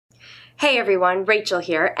Hey everyone, Rachel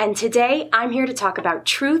here, and today I'm here to talk about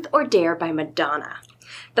Truth or Dare by Madonna.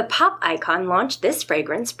 The pop icon launched this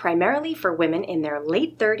fragrance primarily for women in their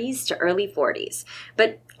late 30s to early 40s,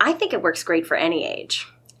 but I think it works great for any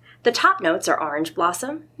age. The top notes are orange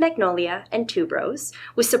blossom, magnolia, and tuberose,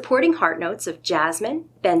 with supporting heart notes of jasmine,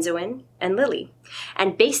 benzoin, and lily,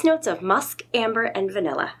 and base notes of musk, amber, and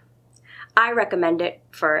vanilla. I recommend it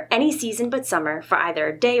for any season but summer for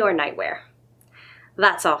either day or night wear.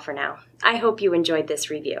 That's all for now. I hope you enjoyed this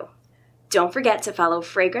review. Don't forget to follow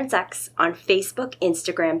FragranceX on Facebook,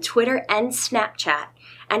 Instagram, Twitter, and Snapchat,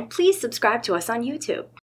 and please subscribe to us on YouTube.